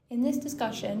In this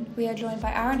discussion, we are joined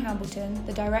by Aaron Hambleton,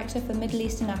 the Director for Middle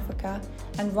East and Africa,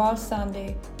 and Raj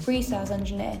Sandhu, Presales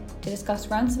Engineer, to discuss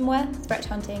ransomware, threat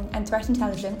hunting, and threat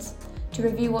intelligence, to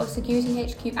review what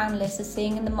SecurityHQ analysts are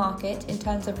seeing in the market in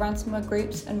terms of ransomware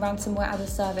groups and ransomware as a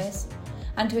service,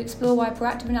 and to explore why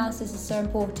proactive analysis is so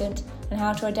important and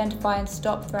how to identify and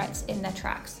stop threats in their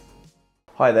tracks.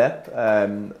 Hi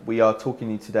there, we are talking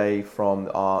to you today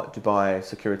from our Dubai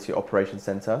Security Operations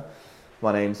Centre.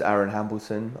 My name's Aaron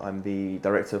Hambleton, I'm the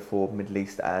Director for Middle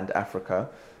East and Africa,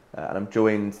 and I'm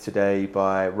joined today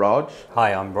by Raj.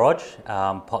 Hi, I'm Raj,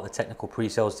 part of the technical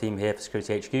pre-sales team here for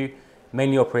SecurityHQ,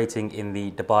 mainly operating in the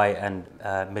Dubai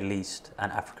and Middle East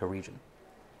and Africa region.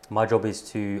 My job is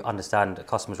to understand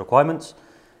customers' requirements,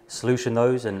 solution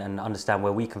those and understand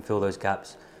where we can fill those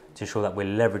gaps to ensure that we're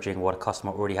leveraging what a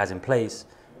customer already has in place,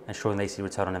 ensuring they see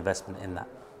return on investment in that.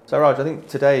 So Raj, I think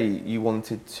today you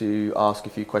wanted to ask a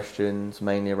few questions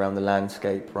mainly around the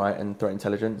landscape, right, and threat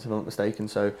intelligence, if I'm not mistaken.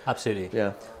 So absolutely.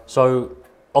 Yeah. So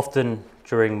often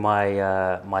during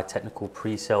my technical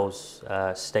pre-sales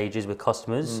stages with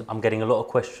customers, I'm getting a lot of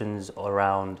questions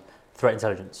around threat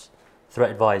intelligence, threat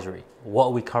advisory. What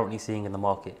are we currently seeing in the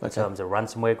market in terms of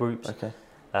ransomware groups? Okay.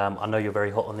 I know you're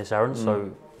very hot on this, Aaron,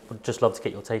 so would just love to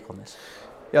get your take on this.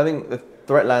 Yeah, I think the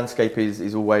threat landscape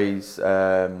is always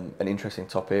an interesting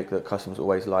topic that customers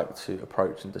always like to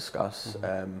approach and discuss.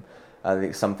 I think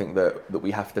it's something that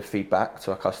we have to feed back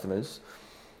to our customers.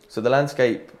 So the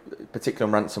landscape,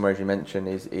 particularly on ransomware, as you mentioned,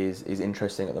 is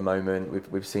interesting at the moment.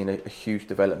 We've seen a huge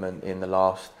development in the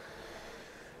last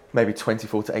maybe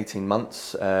 24 to 18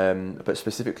 months, but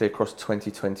specifically across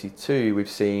 2022, we've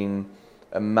seen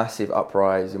a massive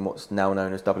uprise in what's now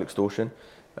known as double extortion.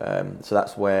 So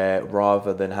that's where,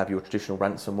 rather than have your traditional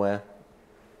ransomware,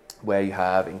 where you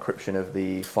have encryption of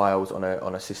the files on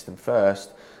a system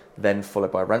first, then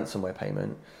followed by ransomware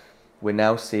payment, we're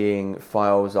now seeing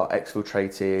files are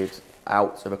exfiltrated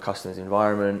out of a customer's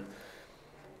environment,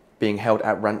 being held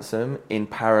at ransom in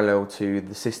parallel to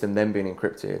the system then being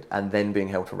encrypted and then being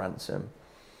held to ransom.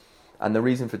 And the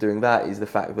reason for doing that is the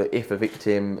fact that if a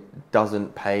victim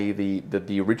doesn't pay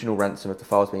the original ransom of the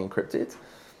files being encrypted,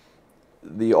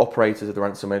 the operators of the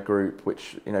ransomware group,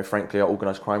 which frankly are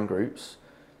organised crime groups,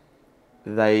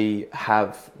 they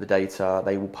have the data,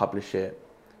 they will publish it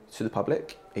to the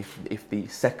public if the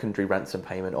secondary ransom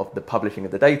payment of the publishing of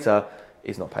the data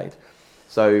is not paid.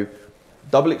 So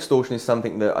double extortion is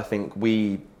something that I think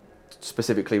we,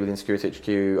 specifically within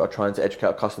SecurityHQ, are trying to educate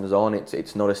our customers on.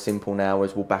 It's not as simple now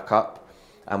as we'll back up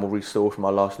and we'll restore from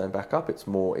our last known backup. It's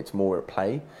more at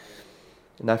play.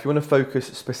 Now, if you want to focus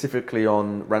specifically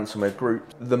on ransomware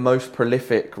group, the most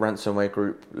prolific ransomware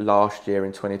group last year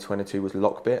in 2022 was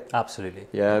Lockbit. Absolutely.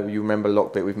 Yeah, you remember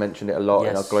Lockbit, we've mentioned it a lot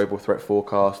in our global threat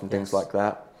forecast and things like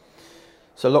that.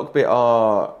 So Lockbit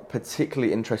are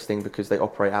particularly interesting because they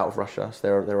operate out of Russia.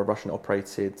 So they're a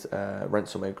Russian-operated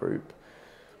ransomware group.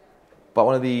 But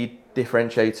one of the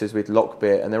differentiators with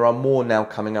Lockbit, and there are more now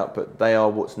coming up, but they are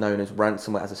what's known as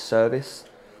ransomware as a service.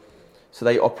 So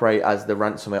they operate as the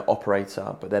ransomware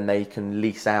operator, but then they can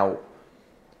lease out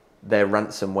their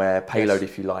ransomware payload,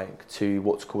 if you like, to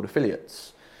what's called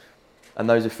affiliates. And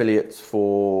those affiliates,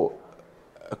 for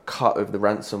a cut of the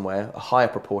ransomware, a higher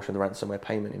proportion of the ransomware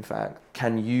payment, in fact,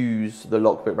 can use the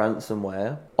Lockbit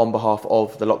ransomware on behalf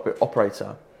of the Lockbit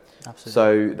operator. Absolutely.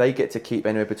 So they get to keep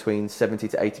anywhere between 70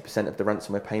 to 80% of the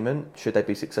ransomware payment, should they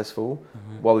be successful,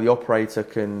 while the operator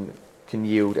can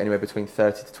yield anywhere between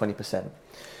 30 to 20%.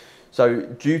 So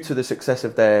due to the success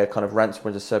of their kind of ransomware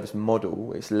as a service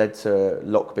model, it's led to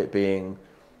Lockbit being,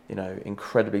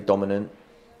 incredibly dominant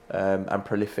and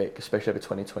prolific, especially over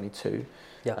 2022.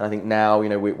 Yeah. And I think now,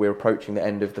 we're approaching the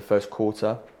end of the first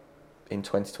quarter in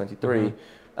 2023,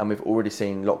 and we've already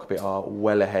seen Lockbit are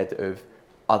well ahead of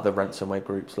other ransomware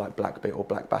groups like Blackbit or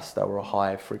Blackbuster or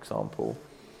Hive, for example.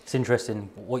 It's interesting.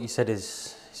 What you said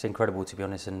is incredible, to be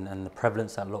honest, and the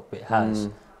prevalence that Lockbit has.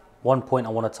 One point I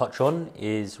want to touch on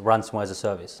is ransomware as a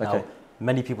service. Now,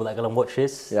 many people that are going to watch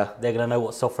this, they're going to know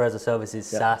what software as a service is,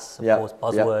 SaaS, of course,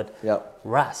 buzzword.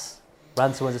 RAS,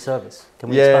 ransomware as a service. Can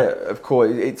we expand? Of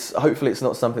course. Hopefully it's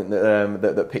not something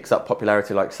that picks up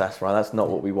popularity like SaaS, right? That's not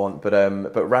what we want. But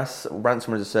RAS,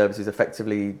 ransomware as a service, is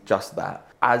effectively just that.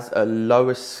 As a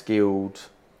lower skilled,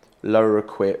 lower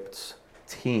equipped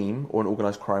team or an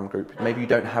organised crime group, maybe you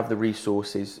don't have the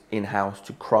resources in-house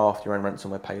to craft your own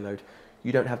ransomware payload.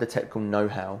 You don't have the technical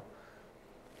know-how.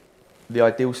 The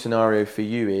ideal scenario for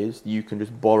you is you can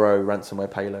just borrow ransomware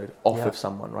payload off of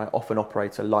someone, right? Off an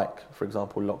operator like, for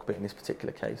example, Lockbit in this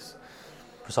particular case.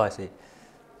 Precisely.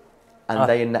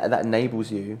 And that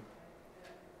enables you,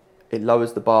 it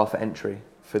lowers the bar for entry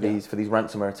for these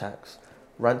ransomware attacks.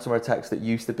 ransomware attacks that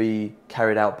used to be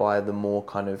carried out by the more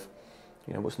kind of,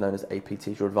 what's known as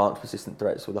APTs, or advanced persistent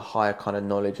threats, or the higher kind of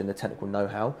knowledge and the technical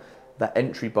know-how, that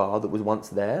entry bar that was once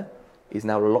there is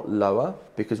now a lot lower,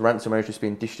 because ransomware is just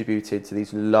being distributed to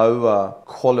these lower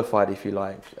qualified, if you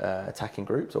like, attacking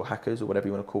groups or hackers or whatever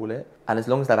you want to call it. And as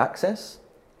long as they have access,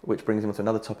 which brings them to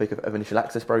another topic of initial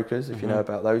access brokers, if you know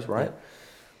about those, right?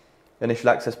 Yeah. Initial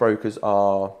access brokers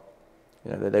are,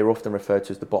 they're often referred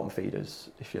to as the bottom feeders,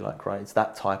 if you like, right? It's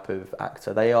that type of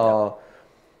actor.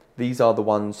 These are the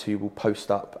ones who will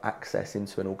post up access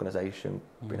into an organization,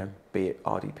 be it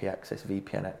RDP access,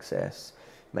 VPN access,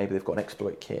 maybe they've got an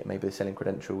exploit kit, maybe they're selling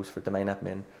credentials for domain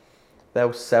admin.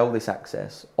 They'll sell this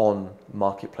access on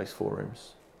marketplace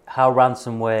forums. How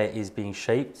ransomware is being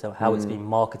shaped, so how it's being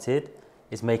marketed,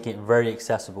 is making it very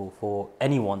accessible for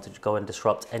anyone to go and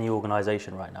disrupt any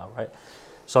organization right now, right?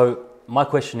 So my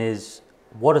question is,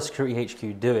 what is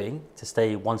SecurityHQ doing to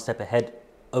stay one step ahead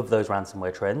of those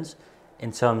ransomware trends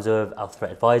in terms of our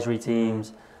threat advisory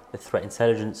teams, the threat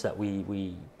intelligence that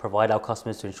we provide our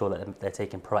customers to ensure that they're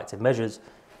taking proactive measures?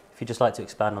 If you'd just like to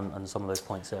expand on some of those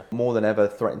points there. More than ever,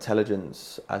 threat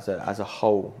intelligence as a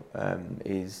whole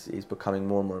is becoming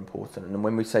more and more important. And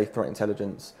when we say threat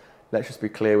intelligence, let's just be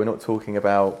clear, we're not talking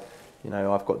about,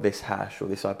 I've got this hash or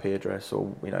this IP address,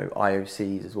 or,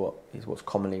 IOCs is what's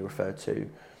commonly referred to.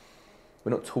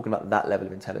 We're not talking about that level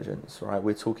of intelligence, right?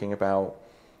 We're talking about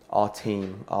our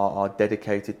team, our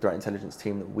dedicated threat intelligence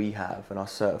team that we have, and our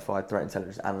certified threat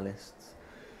intelligence analysts.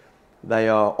 They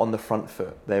are on the front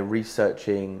foot. They're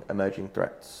researching emerging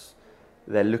threats.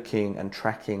 They're looking and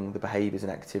tracking the behaviours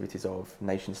and activities of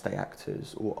nation-state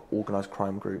actors or organised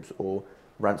crime groups or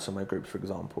ransomware groups, for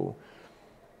example.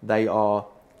 They are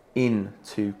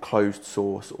into closed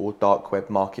source or dark web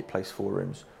marketplace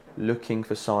forums, looking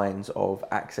for signs of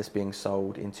access being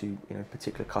sold into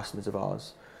particular customers of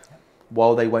ours.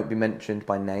 While they won't be mentioned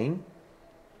by name,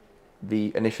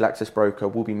 the initial access broker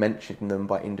will be mentioning them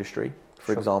by industry.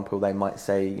 For example, they might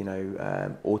say,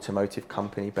 automotive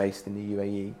company based in the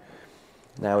UAE.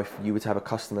 Now, if you were to have a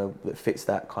customer that fits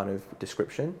that kind of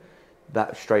description,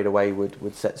 that straight away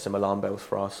would set some alarm bells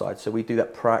for our side. So we do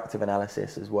that proactive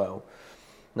analysis as well.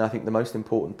 Now, I think the most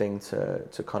important thing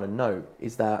to kind of note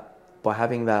is that by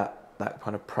having that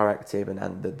kind of proactive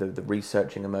and the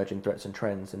researching emerging threats and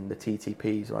trends and the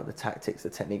TTPs, right, the tactics, the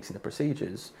techniques and the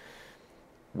procedures,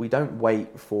 we don't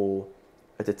wait for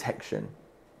a detection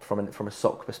from a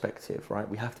SOC perspective, right?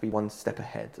 We have to be one step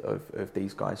ahead of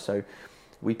these guys. So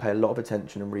we pay a lot of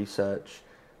attention and research.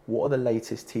 What are the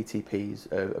latest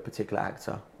TTPs of a particular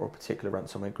actor or a particular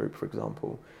ransomware group, for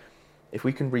example? If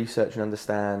we can research and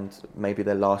understand maybe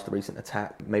their last recent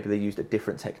attack, maybe they used a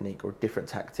different technique or a different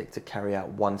tactic to carry out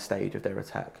one stage of their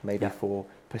attack, maybe for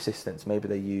persistence, maybe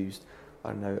they used,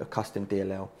 a custom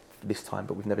DLL this time,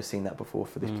 but we've never seen that before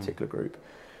for this particular group.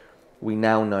 We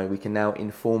can now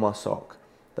inform our SOC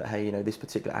that, hey, this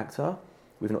particular actor,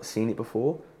 we've not seen it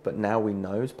before, but now we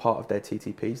know as part of their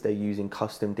TTPs, they're using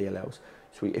custom DLLs.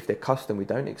 So if they're custom, we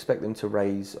don't expect them to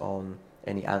raise on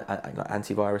any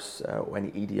antivirus or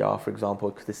any EDR, for example,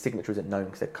 because the signature isn't known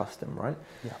because they're custom, right?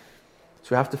 Yeah. So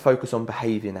we have to focus on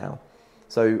behavior now.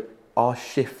 So our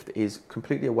shift is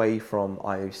completely away from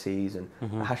IOCs and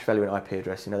a hash value and IP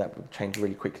address. That will change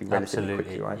really quickly, relatively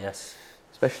quickly, right? Yes.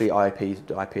 Especially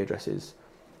IP addresses.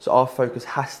 So our focus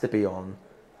has to be on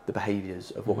the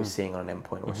behaviors of what we're seeing on an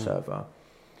endpoint or a server.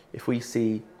 If we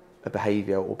see a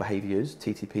behavior or behaviors,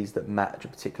 TTPs that match a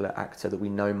particular actor that we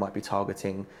know might be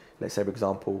targeting, let's say, for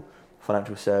example,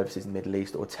 financial services in the Middle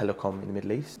East or telecom in the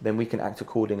Middle East, then we can act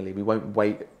accordingly. We won't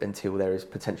wait until there is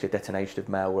potentially a detonation of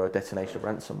malware or a detonation of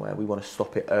ransomware. We want to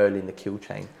stop it early in the kill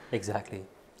chain. Exactly.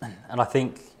 And I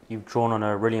think you've drawn on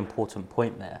a really important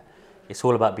point there. It's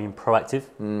all about being proactive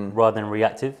rather than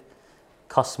reactive.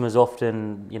 Customers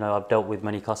often, I've dealt with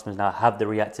many customers now, have the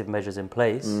reactive measures in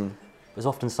place. It's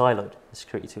often siloed, the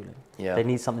security tooling. Yeah. They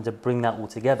need something to bring that all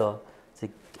together to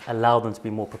allow them to be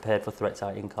more prepared for threats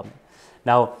that are incoming.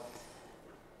 Now,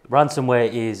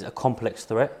 ransomware is a complex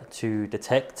threat to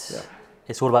detect. Yeah.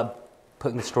 It's all about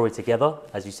putting the story together,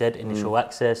 as you said, initial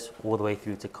access, all the way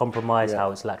through to compromise,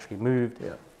 how it's laterally moved.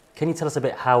 Yeah. Can you tell us a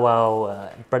bit how our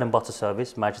bread and butter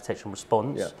service, managed detection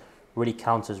response, really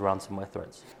counters ransomware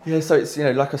threats? Yeah, so it's,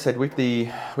 like I said, with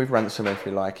ransomware, if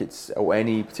you like, it's, or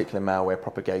any particular malware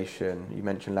propagation, you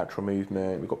mentioned lateral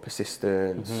movement, we've got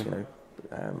persistence,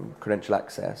 credential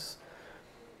access.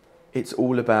 It's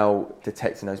all about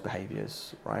detecting those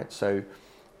behaviors, right? So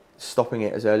stopping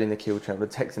it as early in the kill chain,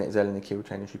 detecting it as early in the kill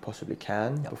chain as you possibly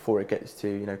can before it gets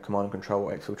to, command and control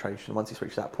or exfiltration. Once it's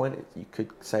reached that point, you could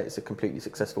say it's a completely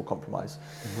successful compromise.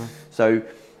 So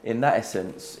in that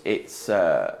essence, it's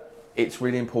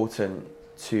really important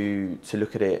to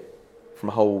look at it from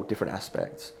a whole different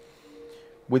aspect.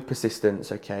 With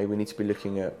persistence, okay, we need to be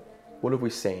looking at what have we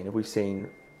seen? Have we seen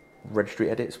registry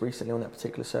edits recently on that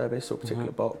particular service or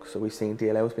particular box? Are we seeing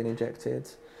DLLs being injected?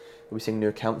 Are we seeing new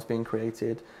accounts being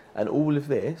created? And all of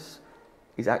this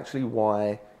is actually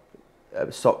why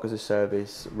SOC as a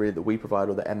service really that we provide,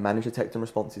 or the managed detection and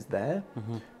response, is there.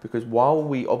 Because while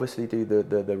we obviously do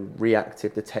the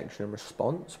reactive detection and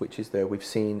response, which is we've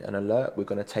seen an alert, we're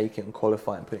going to take it and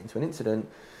qualify it and put it into an incident,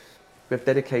 we have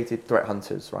dedicated threat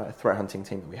hunters, right? A threat hunting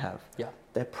team that we have. Yeah.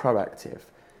 They're proactive.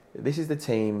 This is the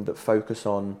team that focus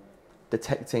on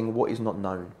detecting what is not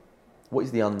known, what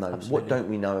is the unknown, Absolutely. what don't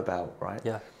we know about, right?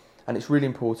 Yeah. And it's really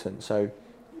important. So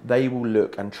they will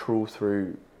look and trawl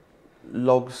through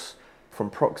logs from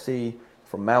proxy,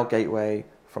 from mail gateway,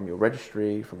 from your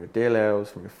registry, from your DLLs,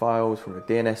 from your files, from your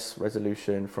DNS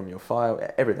resolution, from your file,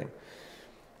 everything.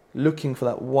 Looking for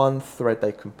that one thread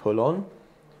they can pull on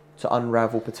to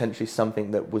unravel potentially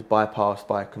something that was bypassed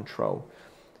by a control.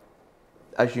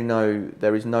 As you know,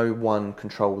 there is no one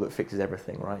control that fixes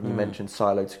everything, right? You mentioned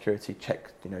siloed security,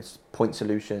 check, point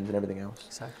solutions and everything else.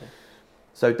 Exactly.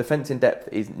 So defense in depth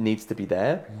needs to be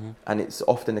there, and it's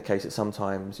often the case that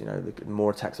sometimes, the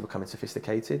more attacks are becoming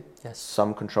sophisticated. Yes.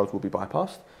 Some controls will be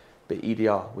bypassed, but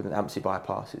EDR with an AMSI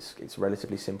bypass, it's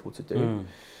relatively simple to do.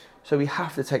 So we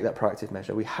have to take that proactive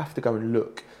measure. We have to go and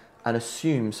look and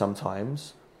assume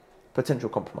sometimes potential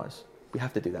compromise. We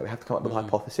have to do that. We have to come up with a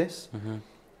hypothesis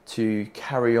to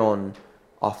carry on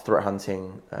our threat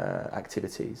hunting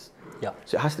activities. Yeah.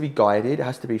 So it has to be guided, it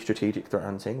has to be strategic threat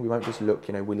hunting. We won't just look,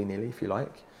 willy-nilly, if you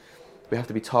like. We have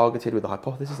to be targeted with the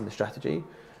hypothesis and the strategy.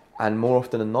 And more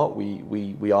often than not,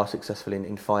 we are successful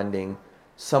in finding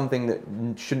something that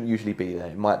shouldn't usually be there.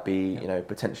 It might be,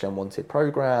 potentially unwanted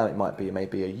program. It might be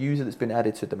maybe a user that's been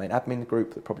added to a domain admin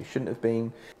group that probably shouldn't have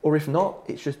been. Or if not,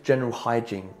 it's just general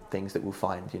hygiene things that we'll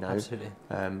find, Absolutely.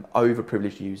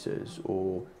 Overprivileged users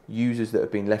or users that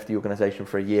have been left the organization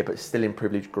for a year but still in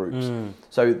privileged groups.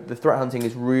 So the threat hunting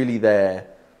is really there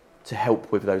to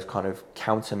help with those kind of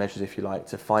countermeasures, if you like,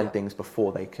 to find things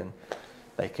before they can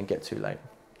get too late.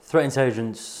 Threat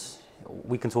intelligence,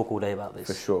 we can talk all day about this.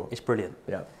 For sure. It's brilliant.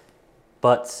 Yeah.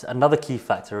 But another key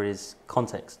factor is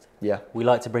context. Yeah. We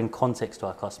like to bring context to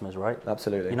our customers, right?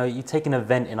 Absolutely. You take an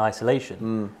event in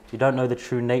isolation. You don't know the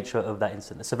true nature of that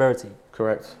incident, the severity.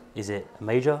 Correct. Is it a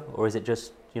major or is it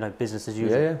just, business as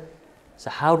usual? Yeah. So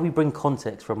how do we bring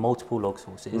context from multiple log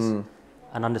sources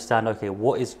and understand, okay,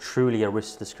 what is truly a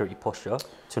risk to the security posture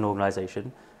to an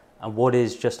organization and what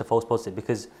is just a false positive?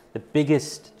 Because the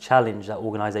biggest challenge that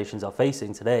organizations are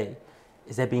facing today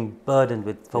is they're being burdened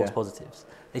with false positives.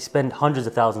 They spend hundreds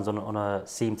of thousands on a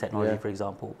SIEM technology, for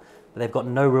example, but they've got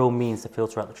no real means to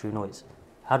filter out the true noise.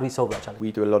 How do we solve that challenge?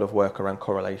 We do a lot of work around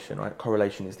correlation, right?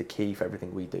 Correlation is the key for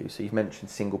everything we do. So you've mentioned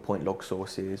single point log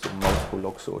sources or multiple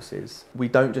log sources. We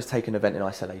don't just take an event in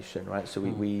isolation, right? So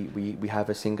we have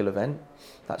a single event,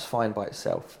 that's fine by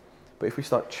itself. But if we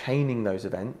start chaining those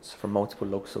events from multiple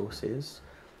log sources,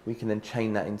 we can then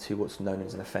chain that into what's known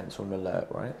as an offense or an alert,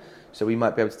 right? So we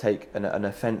might be able to take an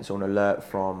offense or an alert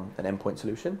from an endpoint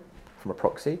solution, from a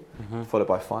proxy, followed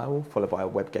by firewall, followed by a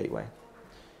web gateway.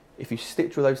 If you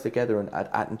stitch all those together and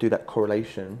add and do that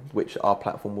correlation, which our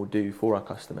platform will do for our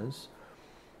customers,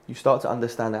 you start to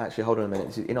understand that actually, hold on a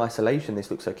minute, in isolation this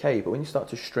looks okay, but when you start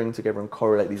to string together and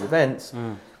correlate these events,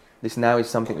 this now is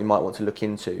something we might want to look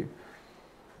into.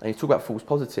 And you talk about false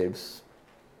positives,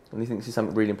 and I think this is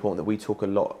something really important that we talk a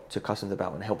lot to customers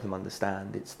about and help them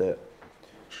understand. It's that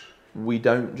we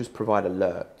don't just provide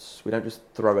alerts. We don't just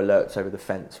throw alerts over the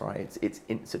fence, right? It's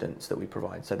incidents that we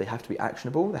provide. So they have to be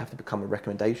actionable. They have to become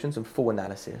recommendations and full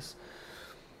analysis.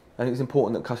 I think it's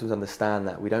important that customers understand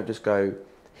that. We don't just go,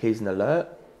 here's an alert,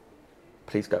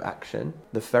 please go action.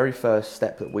 The very first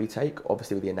step that we take,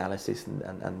 obviously with the analysis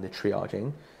and the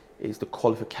triaging, is the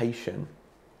qualification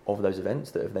of those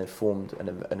events that have then formed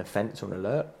an offence or an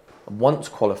alert. And once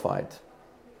qualified,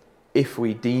 if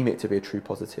we deem it to be a true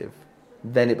positive,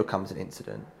 then it becomes an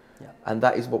incident. Yeah. And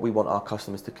that is what we want our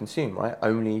customers to consume, right?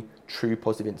 Only true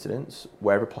positive incidents,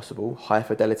 wherever possible, high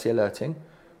fidelity alerting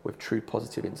with true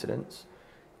positive incidents,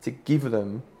 to give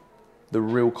them the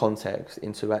real context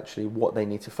into actually what they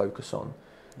need to focus on.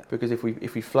 Yeah. Because if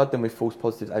we flood them with false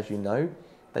positives, as you know,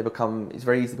 it's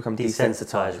very easy to become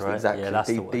desensitized. Right? Exactly.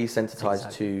 Yeah,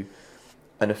 desensitized to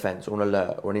an offence or an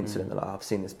alert or an incident. Like, I've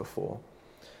seen this before.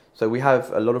 So we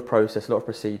have a lot of process, a lot of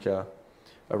procedure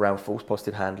around false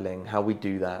positive handling, how we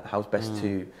do that, how's best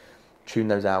to tune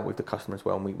those out with the customer as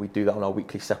well. And we do that on our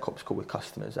weekly SecOps call with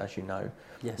customers, as you know.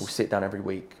 Yes. We'll sit down every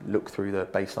week, look through the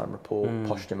baseline report,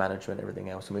 posture management, everything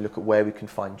else, and we look at where we can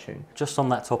fine tune. Just on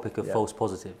that topic of false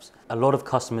positives, a lot of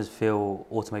customers feel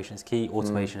automation is key.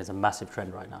 Automation is a massive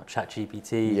trend right now.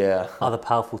 ChatGPT, other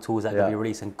powerful tools that can be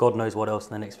released, and God knows what else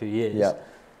in the next few years. Yeah.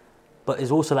 But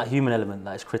there's also that human element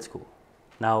that is critical.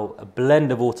 Now, a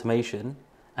blend of automation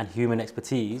and human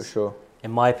expertise, For sure.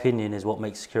 in my opinion, is what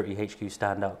makes SecurityHQ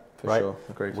stand out. For right? sure,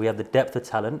 agreed. We have the depth of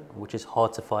talent, which is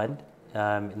hard to find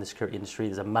in the security industry.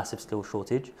 There's a massive skill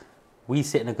shortage. We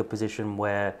sit in a good position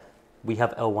where we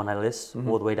have L1 analysts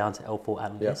all the way down to L4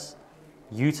 analysts,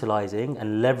 utilizing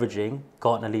and leveraging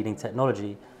Gartner leading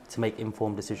technology to make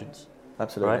informed decisions.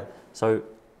 Absolutely. Right? So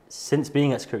since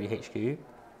being at SecurityHQ,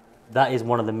 that is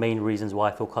one of the main reasons why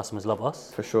I feel customers love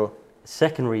us. For sure. The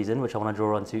second reason, which I want to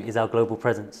draw on to, is our global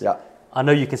presence. Yeah. I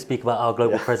know you can speak about our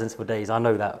global presence for days. I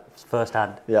know that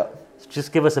firsthand. Yeah. So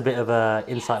just give us a bit of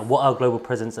insight on what our global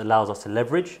presence allows us to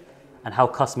leverage and how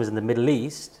customers in the Middle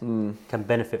East can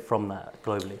benefit from that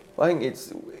globally. I think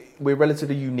we're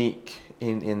relatively unique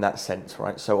in that sense,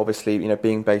 right? So obviously,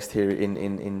 being based here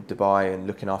in Dubai and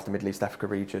looking after the Middle East Africa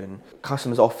region,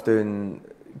 customers often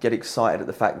get excited at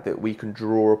the fact that we can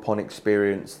draw upon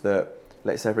experience that,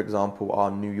 let's say, for example,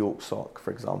 our New York SOC,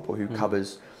 for example, who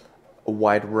covers a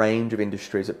wide range of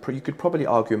industries. You could probably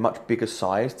argue a much bigger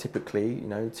size. Typically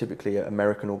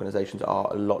American organizations are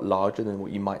a lot larger than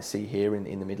what you might see here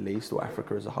in the Middle East or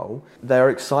Africa as a whole.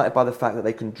 They're excited by the fact that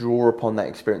they can draw upon that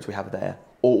experience we have there,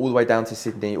 or all the way down to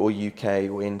Sydney or UK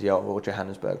or India or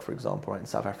Johannesburg, for example, right, in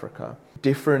South Africa.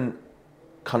 Different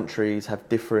countries have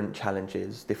different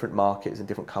challenges, different markets and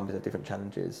different companies have different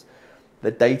challenges.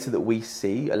 The data that we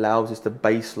see allows us to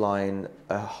baseline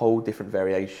a whole different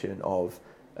variation of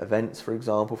events, for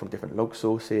example, from different log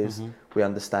sources. We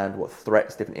understand what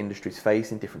threats different industries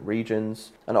face in different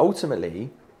regions. And ultimately,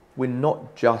 we're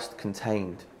not just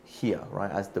contained here, right,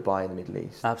 as Dubai in the Middle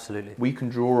East. Absolutely. We can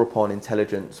draw upon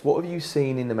intelligence. What have you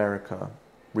seen in America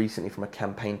recently from a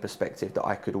campaign perspective that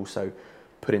I could also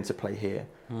put into play here?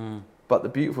 But the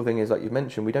beautiful thing is, like you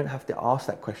mentioned, we don't have to ask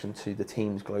that question to the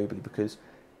teams globally, because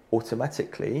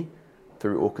automatically,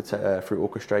 through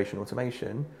orchestration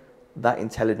automation, that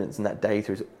intelligence and that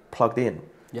data is plugged in.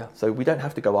 Yeah. So we don't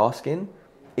have to go asking,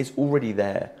 it's already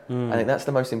there. I think that's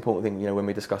the most important thing, when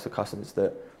we discuss with customers,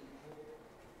 that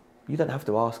you don't have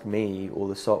to ask me or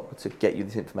the SOC to get you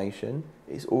this information.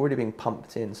 It's already being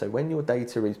pumped in. So when your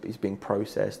data is being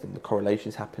processed and the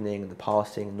correlations happening and the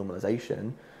parsing and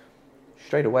normalization,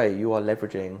 straight away you are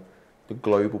leveraging the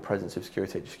global presence of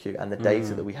SecurityHQ and the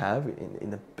data that we have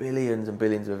in the billions and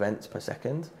billions of events per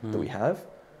second that we have.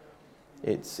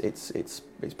 It's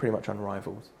pretty much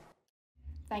unrivaled.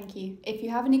 Thank you. If you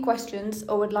have any questions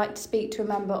or would like to speak to a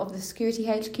member of the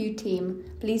SecurityHQ team,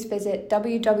 please visit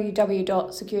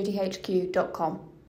www.securityhq.com.